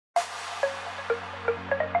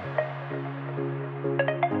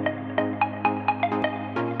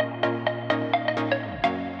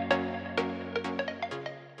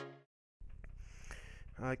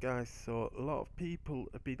guys, so a lot of people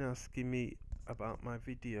have been asking me about my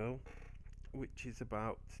video, which is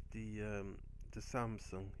about the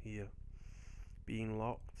Samsung here being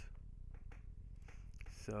locked.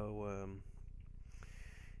 So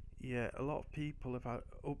yeah, a lot of people have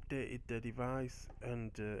updated their device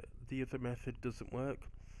and the other method doesn't work.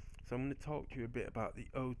 So I'm going to talk to you a bit about the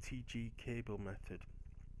OTG cable method.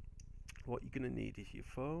 What you're going to need is your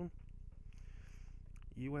phone,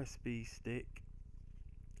 USB stick,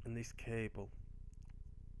 and this cable.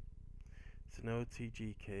 It's an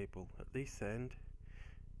OTG cable. At this end,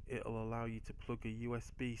 it'll allow you to plug a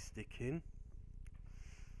USB stick in,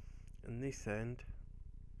 and this end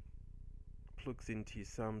plugs into your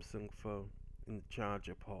Samsung phone in the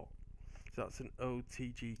charger port. So that's an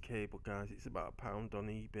OTG cable, guys. It's about £1 on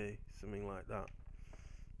eBay, something like that.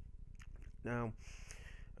 Now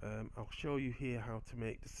I'll show you here how to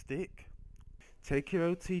make the stick. Take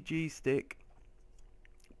your OTG stick,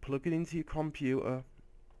 plug it into your computer.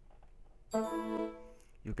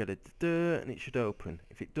 You'll get a and it should open.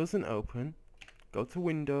 If it doesn't open, go to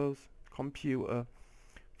Windows, Computer,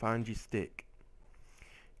 find your stick.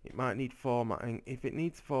 It might need formatting. If it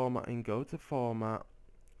needs formatting, go to Format,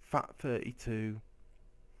 FAT32,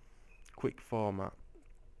 Quick Format.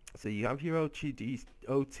 So you have your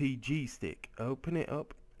OTG stick. Open it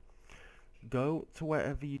up. Go to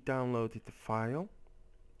wherever you downloaded the file.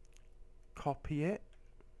 Copy it.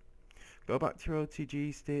 Go back to your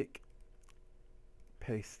OTG stick.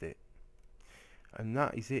 Paste it. And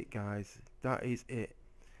that is it, guys. That is it.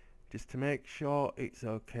 Just to make sure it's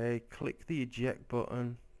okay, click the eject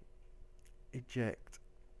button. Eject.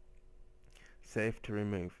 Save to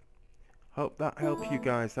remove. Hope that helped you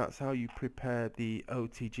guys. That's how you prepare the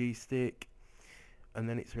OTG stick, and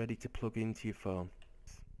then it's ready to plug into your phone.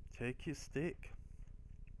 Take your stick,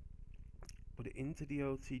 put it into the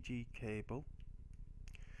OTG cable,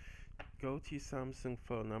 go to your Samsung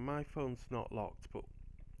phone. Now my phone's not locked, but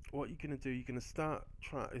what you're going to do, you're going to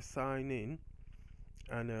try to sign in,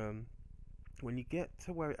 and when you get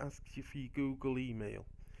to where it asks you for your Google email,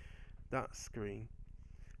 that screen,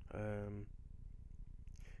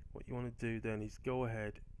 what you want to do then is go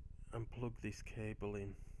ahead and plug this cable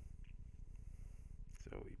in.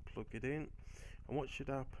 So we plug it in, and what should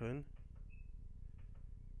happen,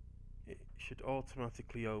 it should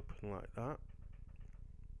automatically open like that.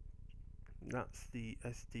 That's the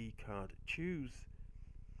SD card. Choose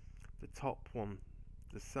the top one,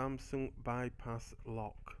 the Samsung Bypass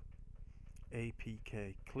Lock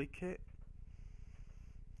APK. Click it.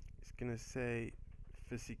 It's going to say,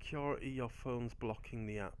 for security your phone's blocking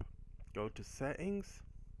the app. Go to settings.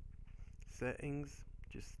 Settings,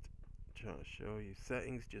 just trying to show you.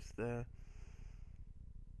 Settings, just there.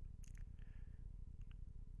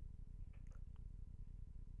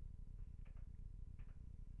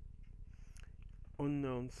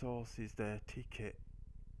 Unknown sources there, tick it.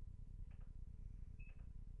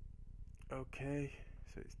 Okay,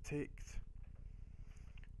 so it's ticked.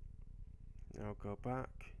 Now go back.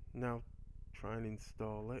 Now try and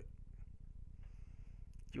install it.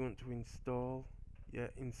 Do you want to install? Yeah,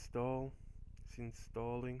 install. It's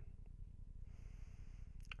installing.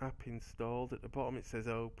 App installed. At the bottom it says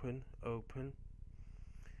open. Open.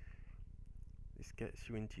 This gets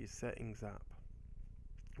you into your settings app.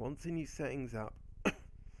 Once in your settings app,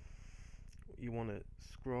 you want to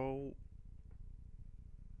scroll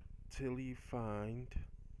till you find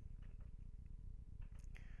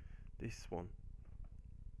this one.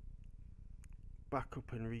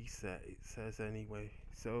 Backup and reset, it says anyway.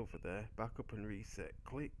 It's over there. Backup and reset.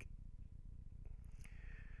 Click.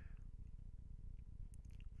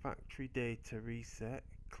 Factory data reset.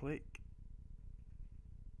 Click.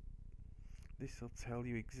 This will tell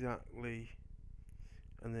you exactly,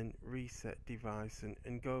 and then reset device,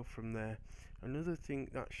 and go from there. Another thing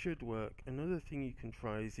that should work, another thing you can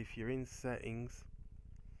try is, if you're in settings,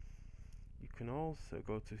 you can also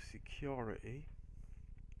go to security,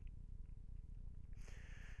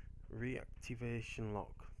 Reactivation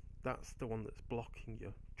Lock. That's the one that's blocking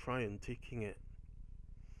you. Try unticking it,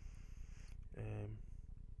 and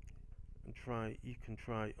you can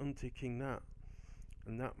try unticking that,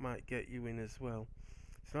 and that might get you in as well.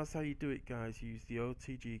 So that's how you do it, guys. Use the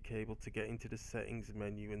OTG cable to get into the settings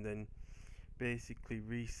menu and then basically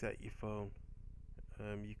reset your phone.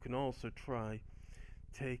 You can also try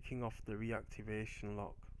taking off the reactivation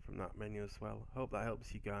lock from that menu as well. Hope that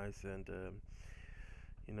helps you guys, and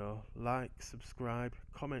you know, like, subscribe,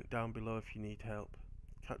 comment down below if you need help.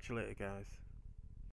 Catch you later, guys.